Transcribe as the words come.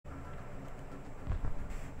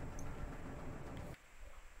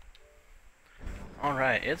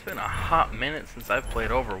Alright, it's been a hot minute since I've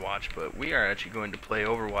played Overwatch, but we are actually going to play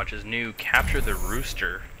Overwatch's new Capture the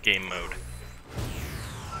Rooster game mode.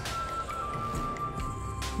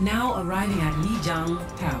 Now arriving at Lijiang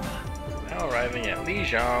Tower. Now arriving at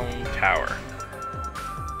Lijiang Tower.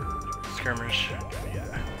 Skirmish.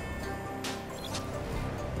 Yeah.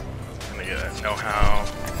 Gonna get to know how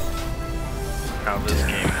this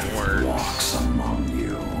game works. Walks among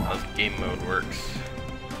you. How this game mode works.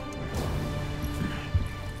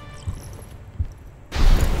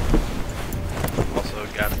 Also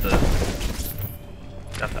got the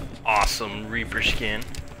awesome Reaper skin.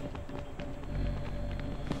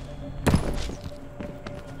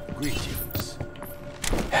 Greetings.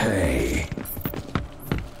 Hey.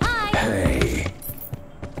 Hi. Hey.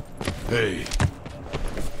 Hey.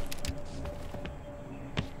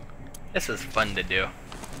 This is fun to do.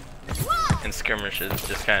 And skirmishes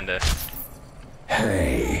just kinda.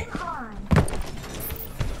 Hey.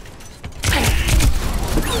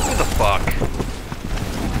 What the fuck?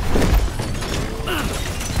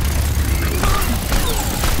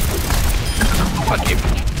 Fuck you,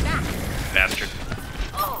 bastard.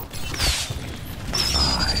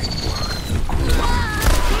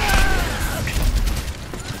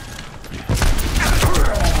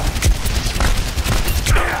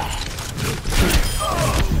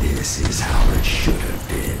 This is how it should have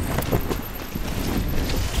been.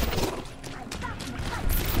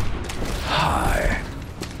 Hi.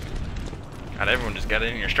 God, everyone just got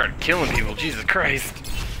in here and started killing people. Jesus Christ.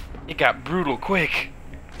 It got brutal quick.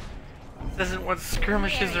 This isn't what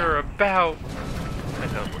skirmishes are about. I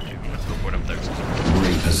know what you let's go put up there.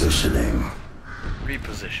 Repositioning.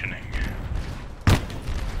 Repositioning.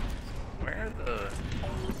 Where are the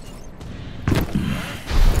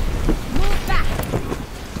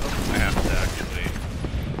I have to actually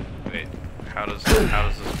wait. How does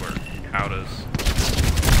this work? How does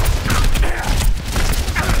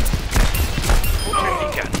he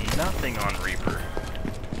got nothing on Reaper.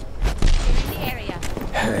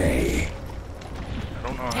 Hey. I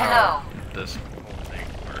don't know how this whole thing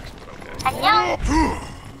works, but okay.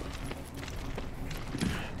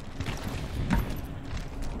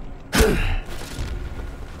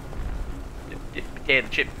 Dip, potato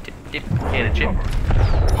chip, dip, potato chip.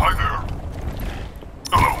 Hi there.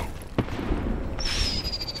 Hello.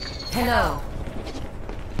 Hello.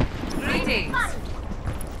 Greetings.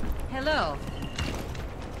 Hello.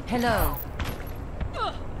 Hello.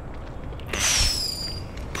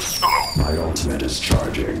 My ultimate is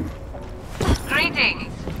charging.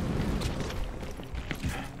 Greetings.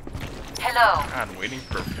 Hello. God, I'm waiting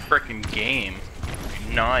for a frickin' game.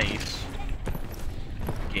 Nice.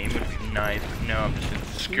 Game would be nice, but no, I'm just in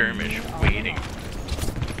skirmish waiting.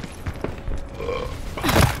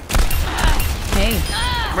 Hey.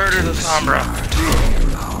 Murder the Sombra.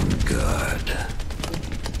 I'm good.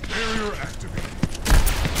 Barrier activated.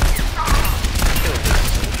 Kill this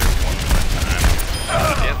soldier one more time.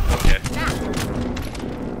 Yep, okay.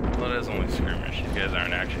 Well, it is only skirmish. You guys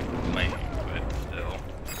aren't actually playing, but still.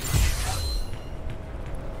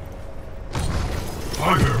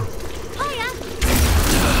 Hi there.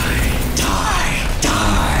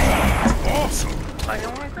 Die. Awesome. I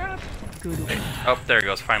don't want to grab. Oh, there it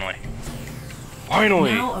goes. Finally.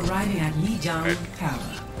 Finally. Now arriving at Lijiang Right. Tower.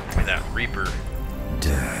 Give me that Reaper.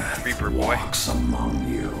 Death Reaper boy. walks among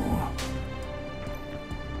you.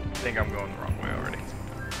 I think I'm going the wrong way already.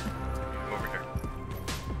 Over here.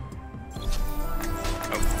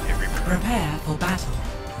 Oh, hey Reaper. Prepare for battle.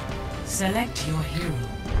 Select your hero.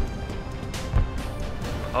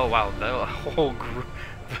 Oh wow, that whole group.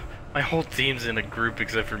 My whole team's in a group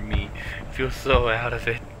except for me. I feel so out of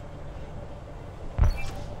it.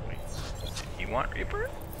 Wait, you want Reaper?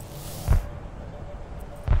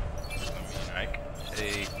 I can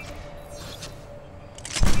take.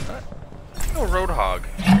 What? Let's go Roadhog.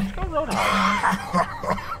 Let's go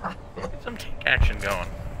Roadhog. Get some tank action going.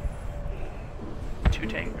 2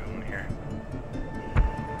 tank going here.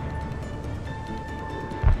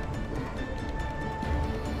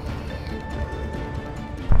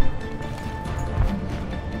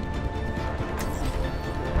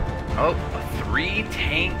 Oh, a 3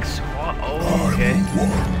 tank squad. Oh, okay. One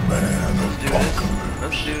man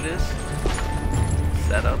Let's do this.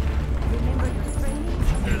 Set up.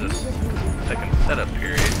 There's a second setup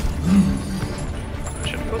period.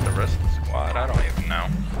 Should I go with the rest of the squad? I don't even know.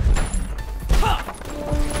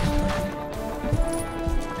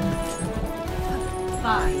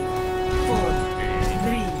 5, 4,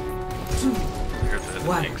 3, 2, Here's the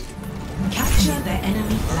 1. tanks. Capture the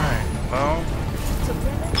enemy flag. Well,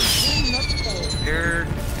 here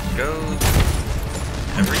goes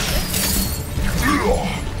everything.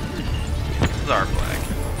 This is our flag.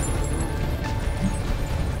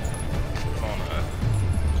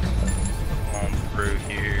 On through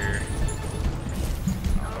here.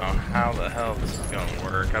 I don't know how the hell this is gonna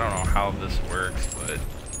work. I don't know how this works, but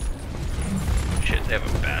shit, they have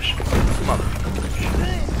a bastion. Motherfucker.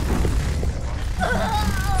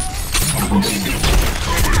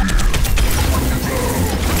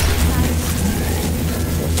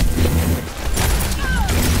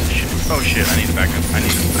 Oh shit, I need to back up. I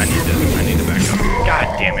need to back up.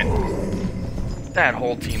 God damn it. That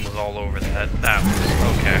whole team was all over that. That was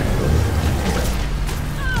okay.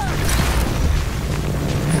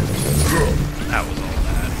 That was all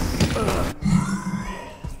bad.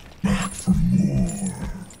 Back for more.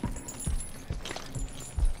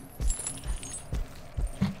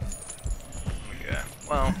 Okay.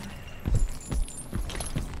 Well,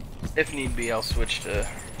 if need be, I'll switch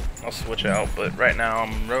out, but right now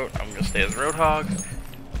I'm gonna stay as Roadhog.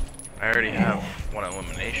 I already have one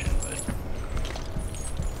elimination, but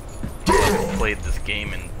I've played this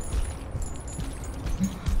game in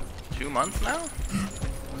 2 months now?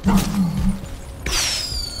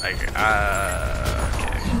 Okay, I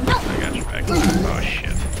got you back. Oh shit.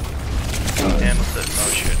 And what's this? Oh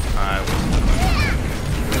shit. I was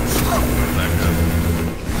back up.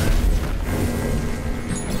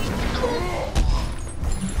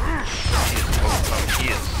 He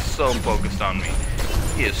is so focused on me.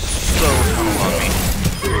 He is so tunneled on me.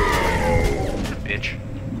 Bitch.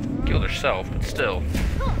 Killed herself, but still.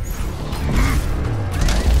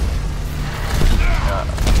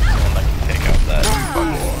 Someone that can take out that.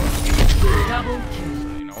 Double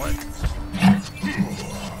kill. You know what?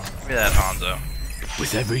 Give me that Hanzo.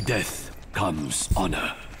 With every death comes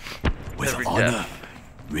honor. With Every honor, death.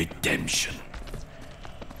 redemption.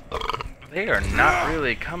 They are not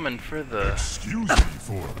really coming for the... Excuse me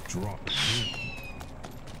for dropping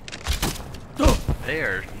They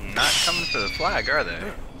are not coming for the flag, are they?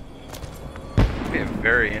 It'll be a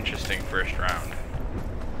very interesting first round.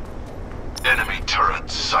 Enemy turret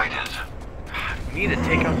sighted. We need to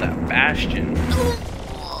take out that bastion.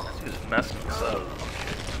 This is messing us up.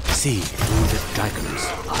 See through the dragon's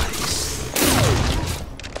eyes.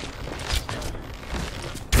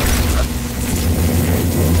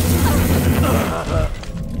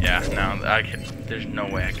 Yeah, now I can. There's no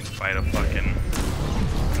way I can fight a fucking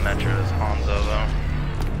Metro as Hanzo though.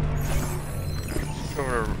 Go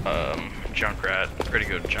over to Junkrat. Pretty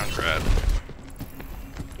good Junkrat.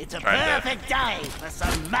 It's a Trying to perfect day for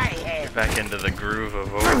some mayhem. get back into the groove of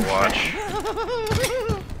Overwatch.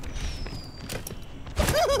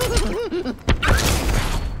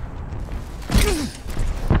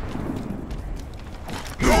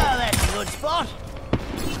 Oh, that's a good spot.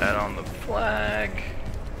 That on the flag.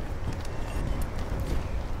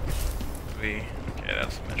 Okay,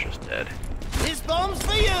 that's Metro's dead. This bomb's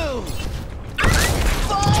for you.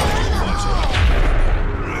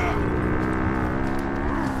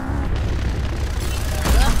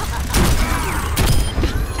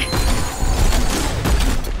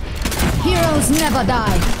 Heroes never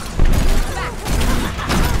die.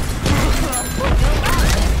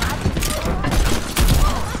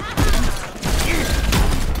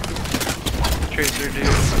 Tracer, dude.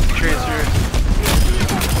 Tracer.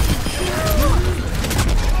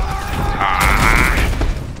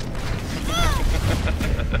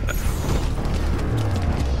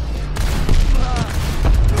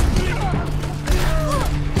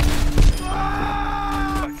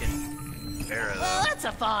 Fucking Vera, though. Oh, that's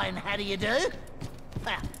a fine how do you do.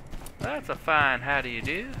 Well, That's a fine how do you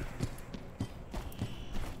do. I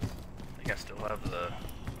think I still have my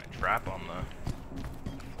trap on the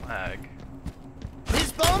flag.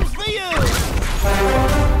 this bomb's for you.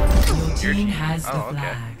 Your team has the Oh, okay.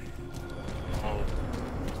 flag. Oh,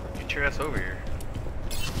 get your ass over here.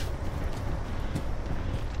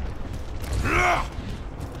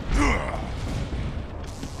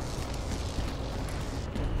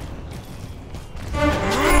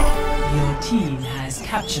 Your team has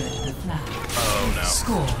captured the flag. Oh no.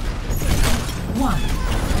 Score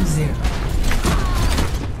 1-0.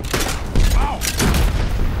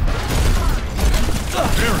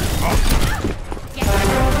 Your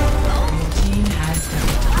team has the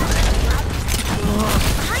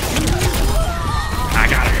I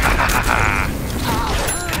got it.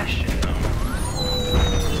 Bastion, though.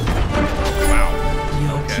 Wow.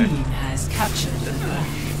 Your Okay. team has captured the flag.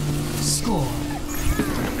 Score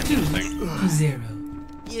Interesting. 2-0.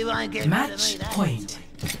 You won't get rid of me, Match that's point.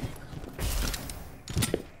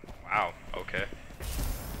 Wow. Okay.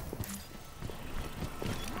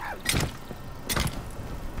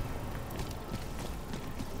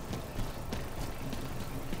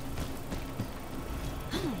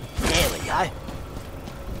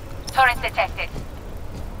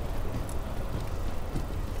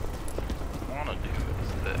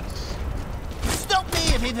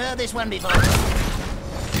 We've heard this one before.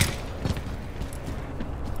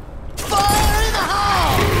 Fire in the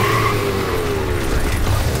hole!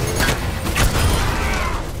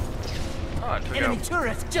 Oh, it took Enemy out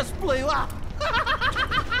turret just blew up.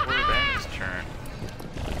 Urbana's turn.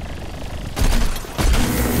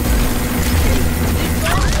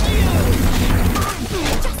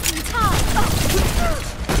 Just in time.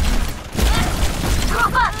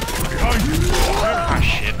 Ah,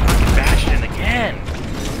 shit. Fucking Bastion again.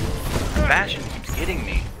 Bastion keeps hitting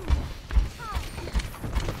me.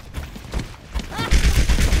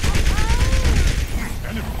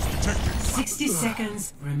 Enemies detected. 60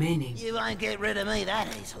 seconds remaining. You won't get rid of me that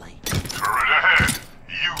easily. Turret ahead.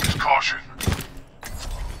 Use caution.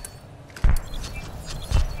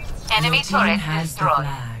 Enemy Your team turret has the destroyed.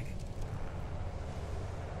 flag.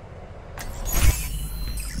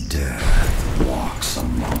 Death walks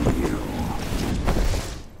among you.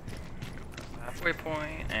 Halfway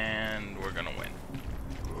point, and we're gonna win.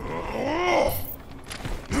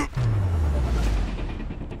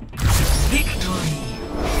 Victory.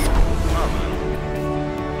 Oh, man.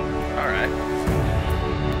 Alright.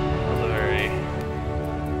 That was a very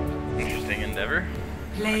interesting endeavor.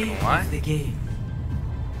 Play Why? of the game.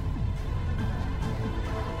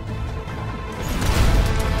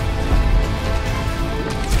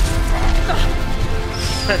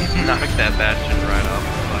 Knock that Bastion right off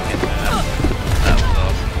the fucking map. That was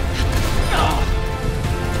awesome.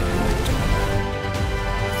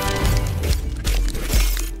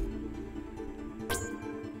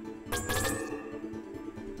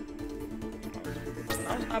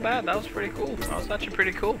 That was not bad. That was pretty cool. That was actually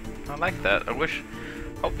pretty cool. I like that.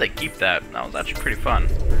 Hope they keep that. That was actually pretty fun.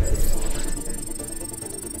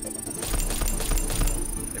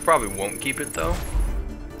 They probably won't keep it though.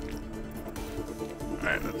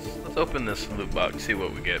 Alright, let's open this loot box, see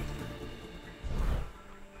what we get.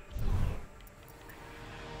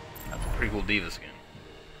 That's a pretty cool Diva skin.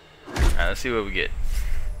 Alright, let's see what we get.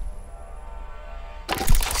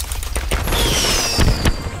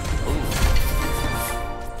 Ooh.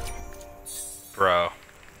 Bro.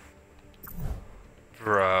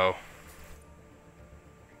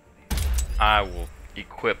 I will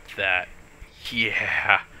equip that.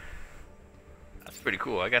 Yeah. That's pretty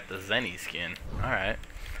cool. I got the Zenny skin. Alright.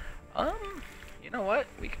 You know what?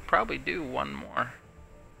 We could probably do one more.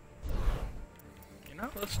 You know,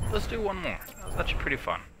 let's do one more. That's actually pretty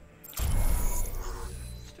fun.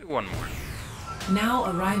 Let's do one more. Now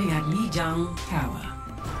arriving at Lijiang Tower.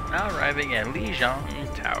 Now arriving at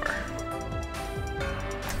Lijiang Tower.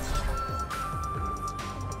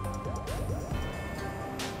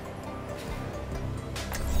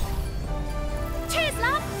 Cheers,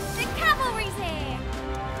 love! The cavalry's here!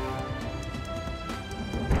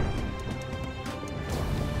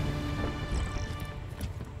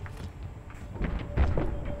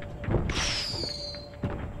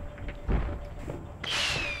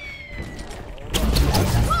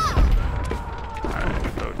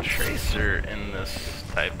 Alright, so Tracer in this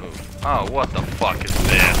type of... Oh, what the fuck is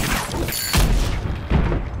this?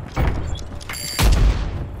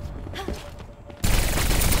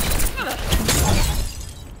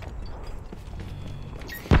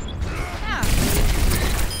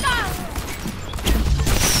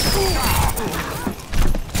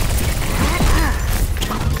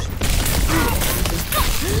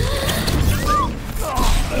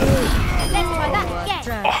 Let's try that again.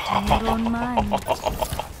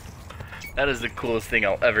 That is the coolest thing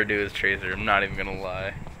I'll ever do as Tracer, I'm not even gonna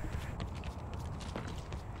lie.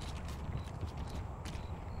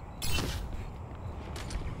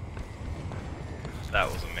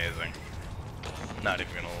 That was amazing. Not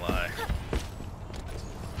even gonna lie.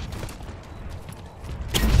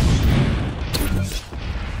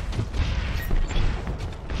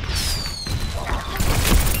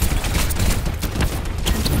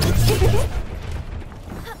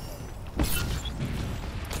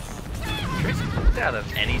 Tracer gets out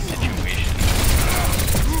of any situation.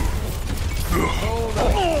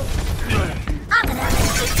 I'm gonna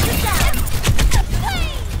shoot you down!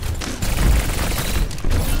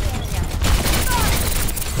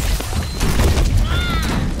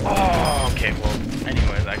 Oh, okay, well,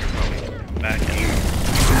 anyways, I could probably come back and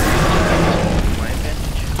my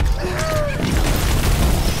advantage.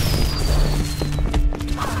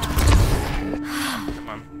 Come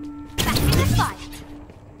on. Back to the fight!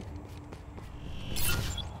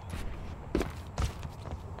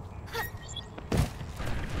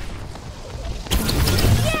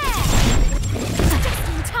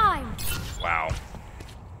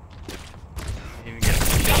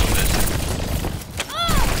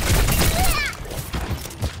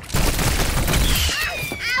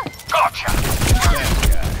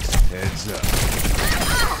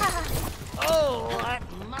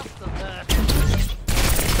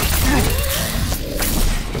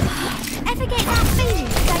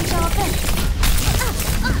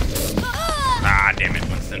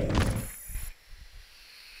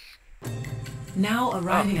 Now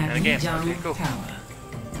arriving and at a game. Lijiang Okay, cool. Tower.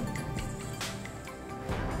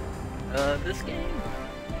 This game?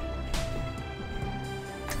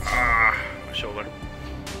 Ah, my shoulder.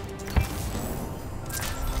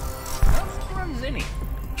 Let's run Zinni.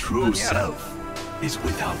 True self is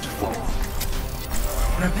without form.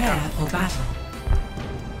 Prepare for battle.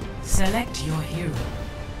 Select your hero.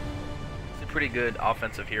 He's a pretty good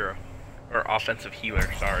offensive hero. Or offensive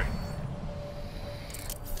healer, sorry.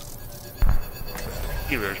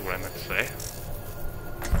 Healer is what I meant to say.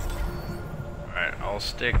 Alright, I'll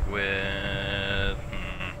stick with...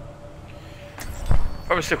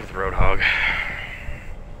 Probably stick with Roadhog.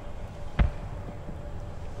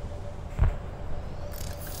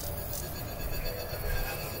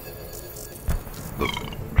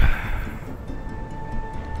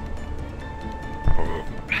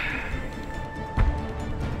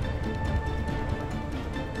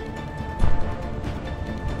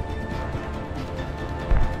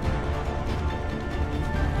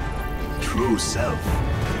 True self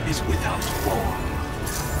is without form.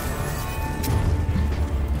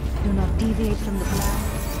 Do not deviate from the plan.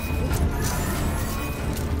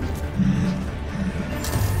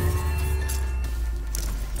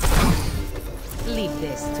 Leave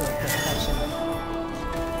this to a professional.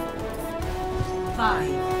 5,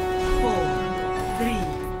 4, 3,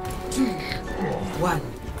 2, 1.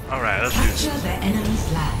 Alright, let's do this. Capture the enemy's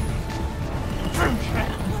flag.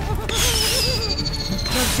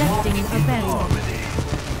 Projecting a barrier.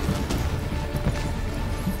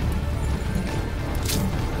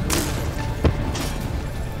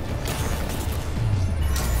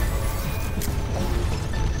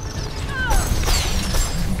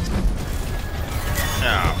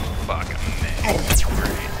 Oh, fucking man.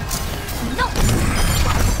 Great.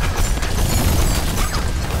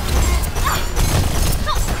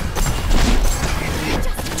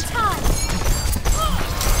 Just in time.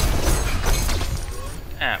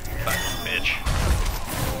 Ah, fucking bitch.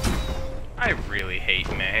 I really hate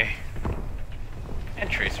Mei. And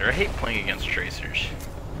Tracer. I hate playing against Tracers.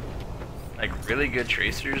 Like, really good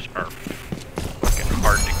Tracers are fucking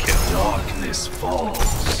hard to kill. Darkness falls.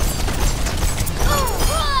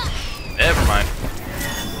 Never mind.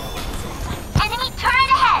 Enemy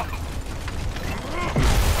turret ahead.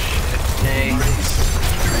 Hey.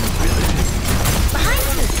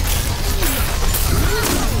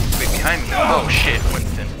 Wait, behind me. Oh shit,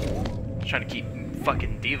 Winston. Trying to keep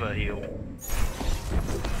fucking Diva healed.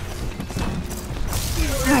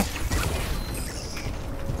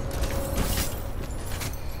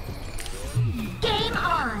 Game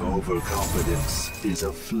on. Overconfidence is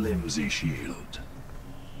a flimsy shield.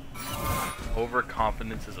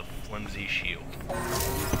 Overconfidence is a flimsy shield. I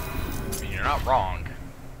mean, you're not wrong.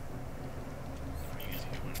 Easy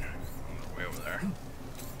one. Way over there.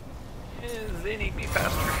 They need me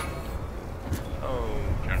faster. Oh,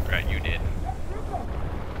 Junkrat, you did.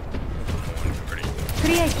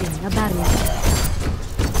 Creating a barrier.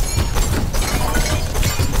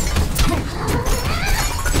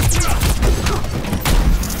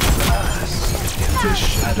 The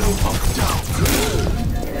shadow of doubt.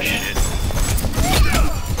 Shit.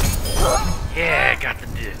 Yeah, got the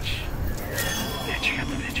ditch. Bitch, got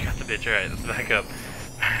the bitch, got the bitch. Alright, let's back up.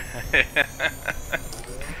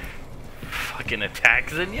 Fucking attack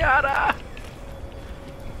Zenyatta!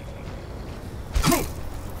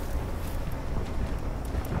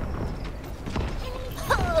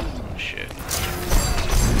 Oh, shit.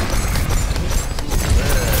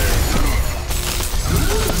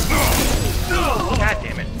 God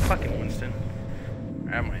damn it, fucking Winston. I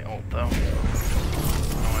have my ult though.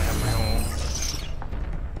 Oh, I have my ult.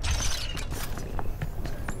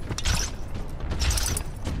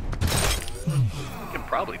 I can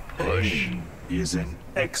probably push. Pain is an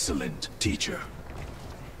excellent teacher.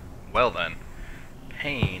 Well then,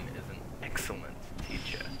 Pain is an excellent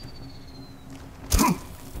teacher.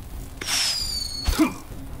 That's cool.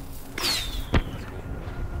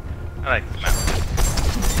 I like this map.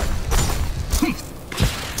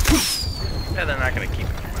 Yeah, they're not gonna keep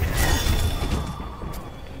it.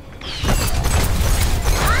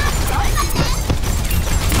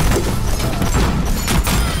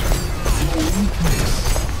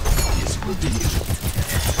 Is revealed.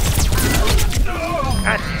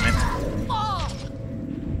 God damn it.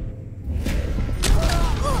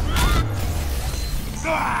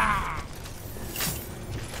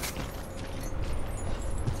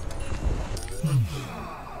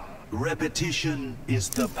 Repetition is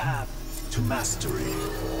the path to mastery.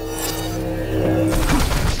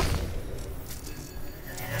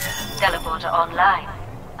 Teleporter online.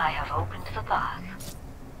 I have opened the path.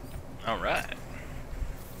 Alright.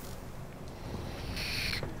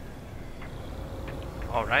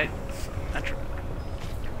 Alright, so metro.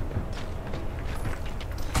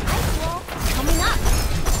 Ice wall coming up.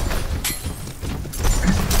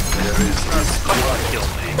 Fucking kill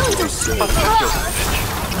me. Fucking kill me, bitch.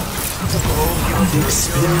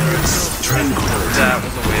 Experience tranquility. That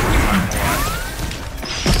was a waste of time,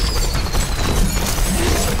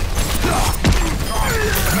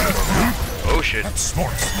 oh shit.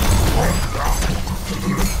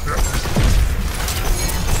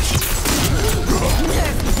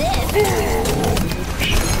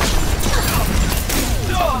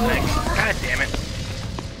 Thanks. God damn it.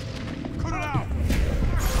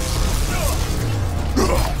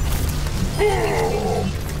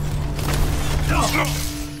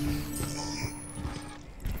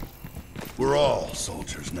 We're all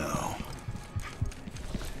soldiers now.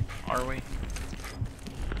 Are we?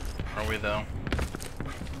 Are we though?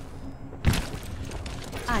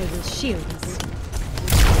 I will shield us.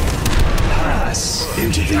 Pass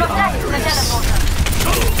into the iris.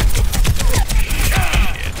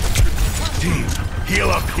 Team, heal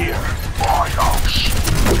up here.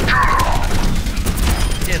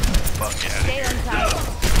 Get the fuck out of here.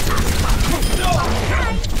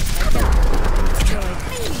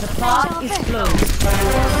 The pod is closed.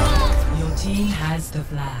 Your team has the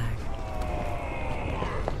flag.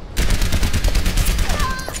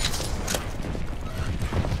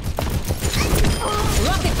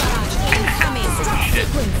 Rocket barrage incoming.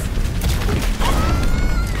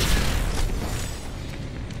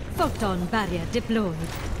 Photon barrier deployed.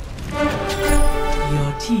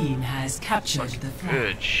 Your team has captured the flag.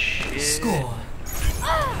 Good shit. Score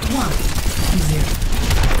 1-0.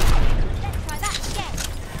 Let's try that again.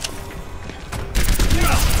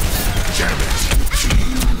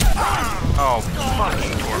 Oh,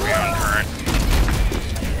 fucking Torbjorn turret.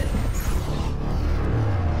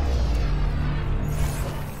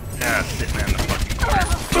 Yeah, sitting in the fucking corner.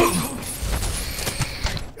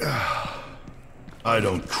 I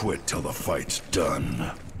don't quit till the fight's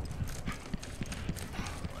done.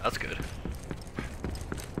 That's good.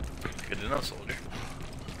 Good to know, soldier.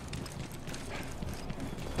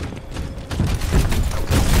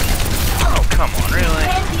 Oh, come on, really?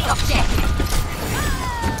 Defend the objective.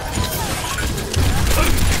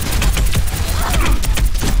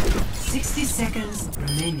 60 seconds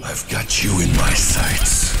remaining. I've got you in my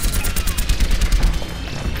sights.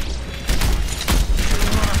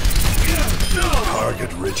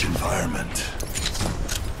 Target-rich environment.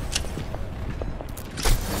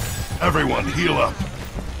 Everyone, heal up.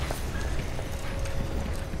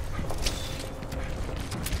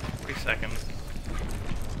 3 seconds.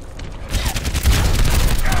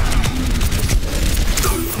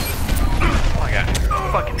 Oh my god,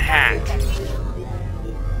 fucking hacked.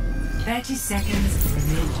 30 seconds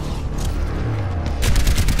remaining.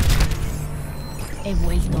 He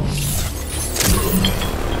vuelto.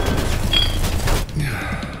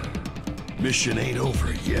 Mission ain't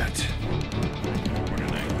over yet.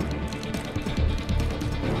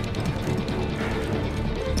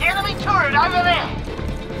 Enemy turret over there.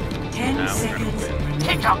 10 Now we're gonna seconds win. remaining.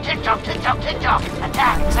 Tick-tock, tick-tock, tick-tock, tick-tock.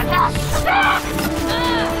 Attack, attack, attack!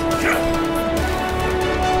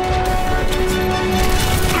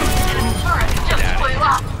 Enemy turret just blew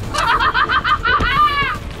up.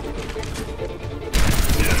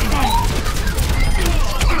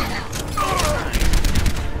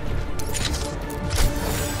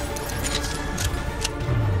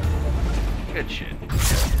 Good shit.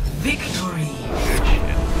 Victory. Good shit.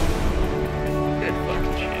 Good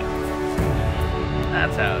fucking shit.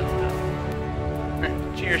 That's how it's done.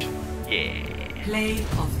 Cheers. Yeah. Play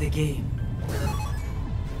of the game.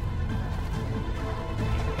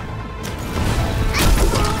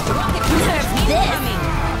 Incoming.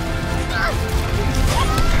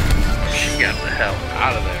 She got the hell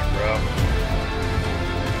out of there, bro.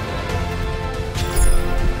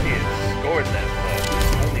 He had scored that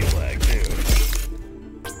only flag, too.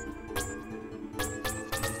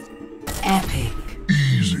 Epic.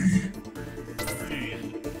 Easy.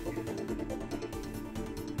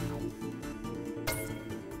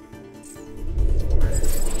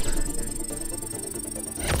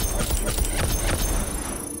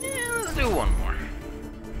 Yeah, let's do one more.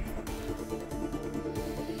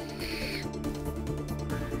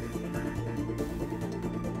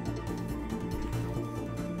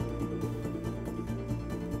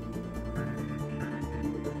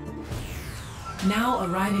 Now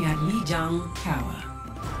arriving at Lijiang Tower.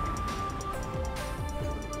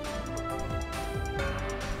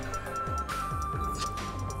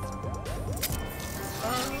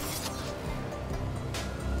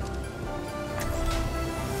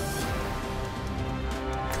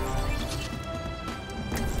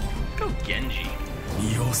 Genji.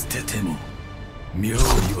 身を捨てても妙に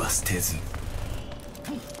は捨てず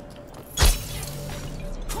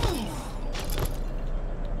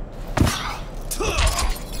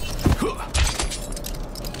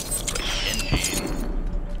Genji.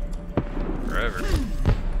 Forever.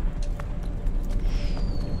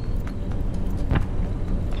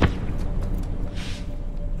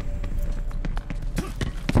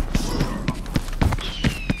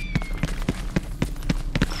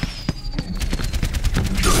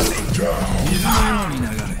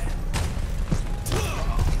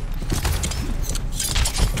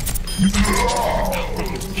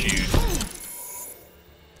 Juice.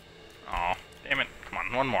 Oh, damn it. Come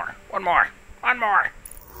on, one more. One more. One more.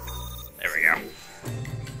 There we go.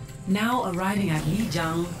 Now arriving at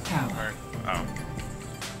Lijiang Tower. Oh.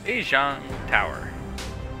 Lijiang Tower.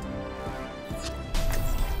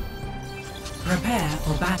 Prepare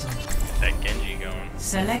for battle. That Genji going.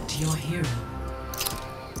 Select your hero.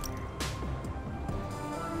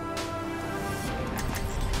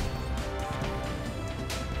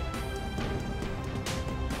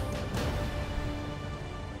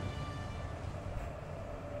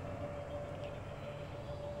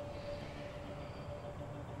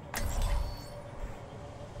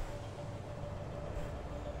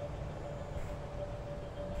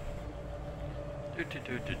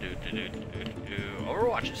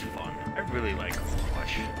 Overwatch is fun. I really like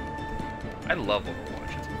Overwatch. I love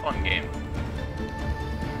Overwatch. It's a fun game.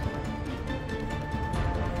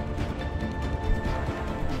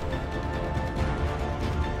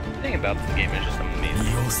 The thing about this game is just amazing.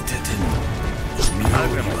 身を捨てても I'm not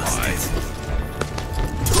妙 gonna には捨て lie. ず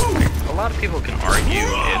A lot of people can argue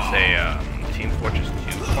it's a Team Fortress 2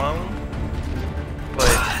 clone, but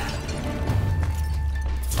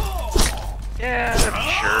yeah,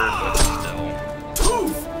 sure, but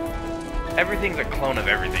still, everything's a clone of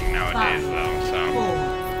everything nowadays, though. So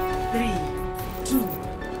 4, 3, 2,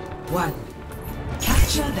 1.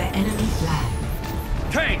 Capture the enemy flag.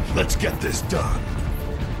 Tank, let's get this done.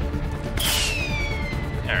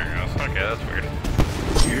 there it goes. Okay, that's weird.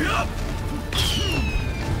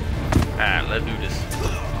 Alright, let's do this.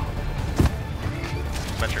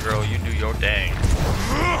 Metro Girl, you do your thing.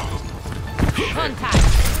 Contact.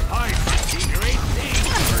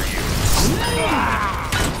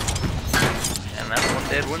 And that's one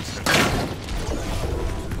dead Winston.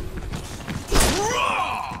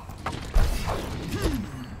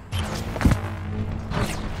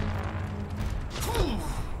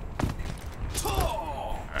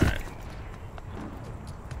 Alright.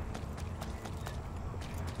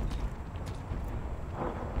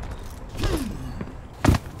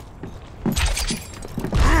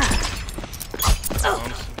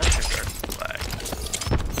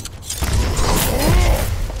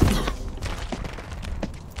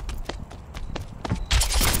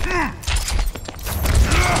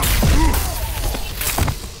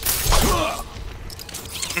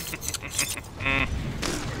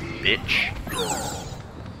 Bitch.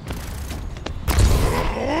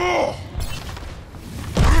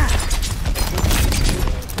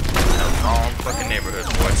 Wrong fucking neighborhood,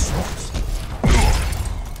 boy.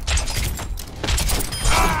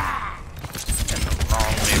 In the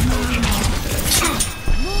wrong neighborhood.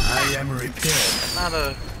 I am repaired. Not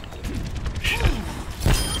a shit.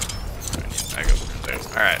 I go upstairs.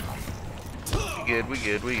 Alright. We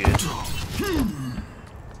good.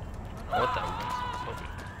 What the?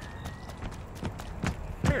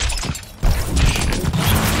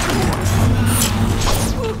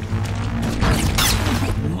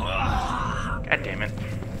 God damn it.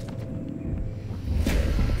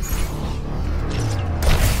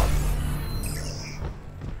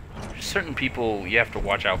 There's certain people you have to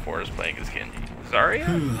watch out for as playing as Genji. Zarya?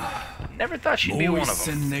 Never thought she'd be one of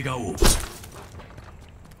them.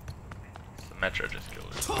 Symmetra just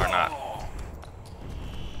killed her. Or not.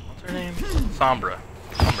 What's her name? Sombra.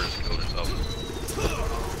 Sombra just killed herself.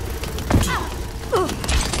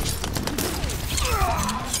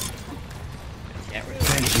 Can't really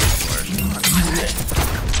Thank you.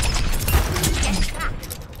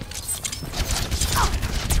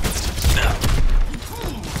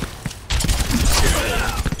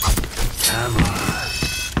 Come on.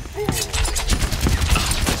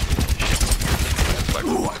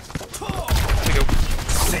 There we go.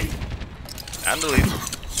 And delete.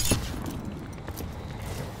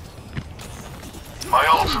 My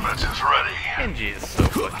ultimate is ready. Genji is so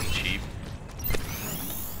fucking cheap.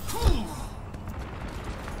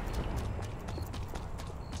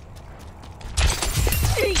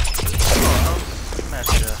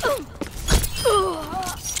 Symmetra.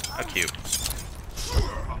 How cute.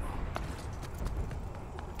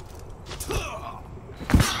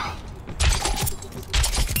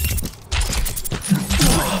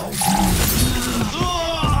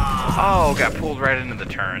 Oh, got pulled right into the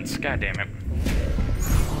turrets. God damn it.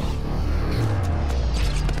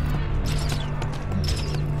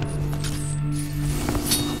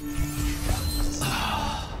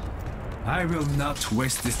 I will not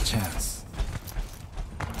waste this chance.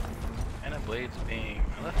 And a blade's being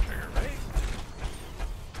my left trigger, right?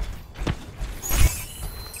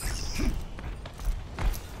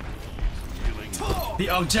 The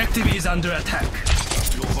objective is under attack.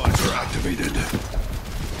 Fuel visor activated.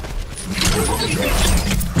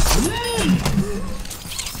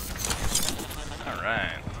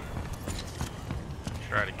 Alright.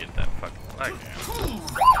 Try to get that fucking flag down.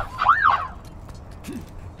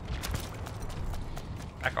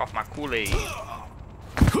 Back off my Kool-Aid.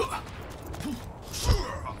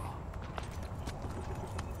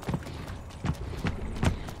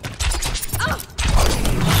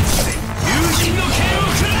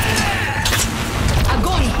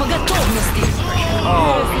 Огонь по готовности!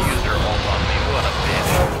 Oh, he used her ult on me. What a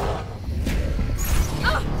bitch.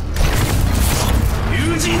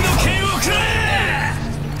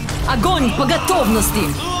 Огонь по готовности!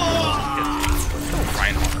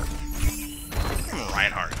 Reinhardt.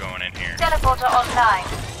 Reinhardt going in here. Teleporter online.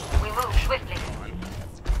 We move swiftly.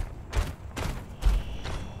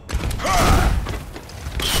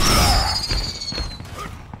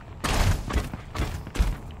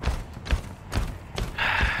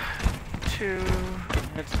 Two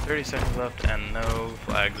minutes and 30 seconds left, and no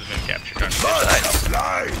flags have been captured on the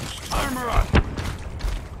side. Armor up.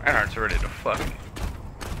 Reinhardt's ready to fucking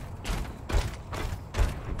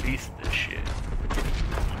beast this shit.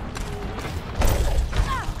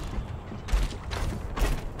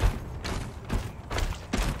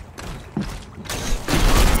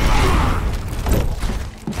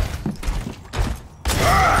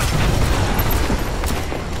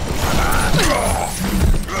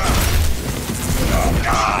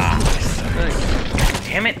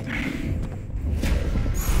 Damn it!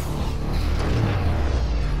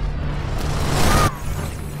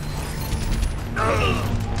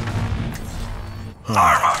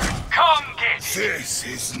 Armor, come get it. This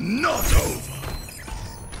is not over.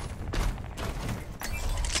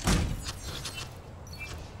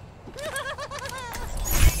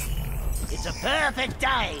 It's a perfect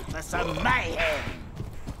day for some mayhem.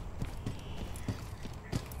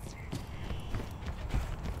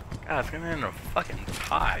 God, it's gonna end in a fucking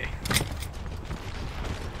tie.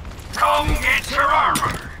 Come get your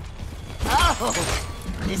armor. Oh,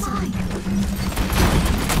 listen.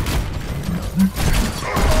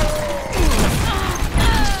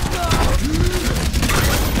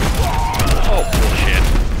 Oh, bullshit.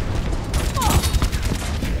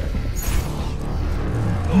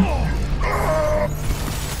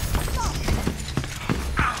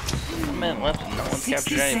 A minute left and no one 60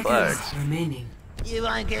 captured any seconds flags. remaining. You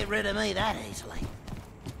won't get rid of me that easily.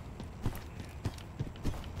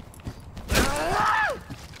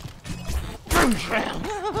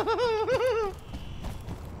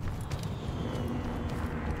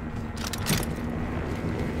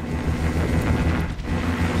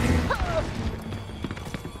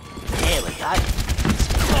 There we go.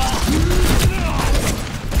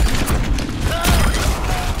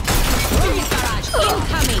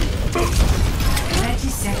 Incoming! 30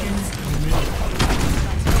 seconds remaining.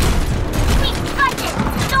 We got it!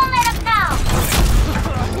 Don't let him down!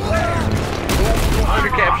 Don't let her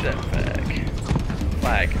capture that flag.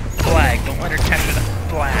 Flag. Flag. Don't let her capture that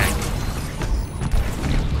flag.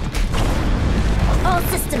 All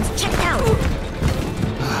systems checked out!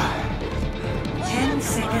 10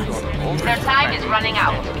 seconds. Their time is running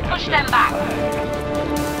out. Push them back.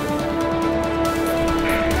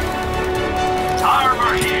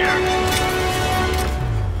 Armor here.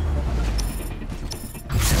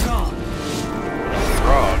 Draw.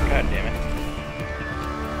 Raw. God damn it.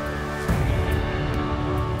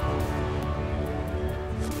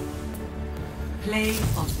 Play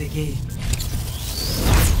of the game.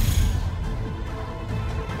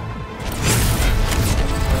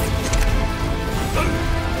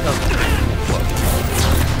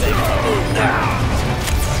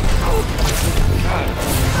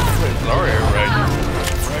 Sorry, right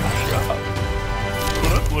shot.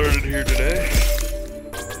 What I've learned here today.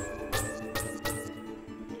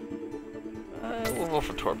 We'll go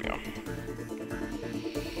for Torpio.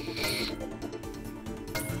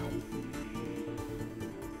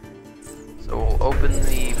 So we'll open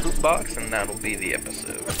the loot box and that'll be the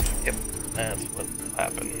episode. Yep, that's what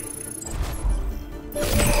happened.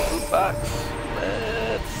 Loot box.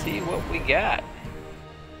 Let's see what we got.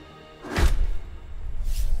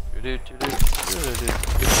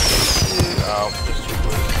 Oh, just 2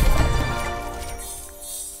 blues.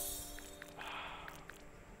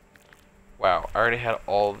 already had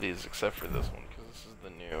all of these except for this one, because this is the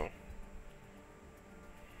new.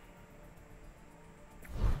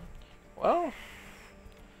 Well,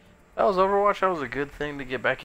 that was Overwatch. That was a good thing to get back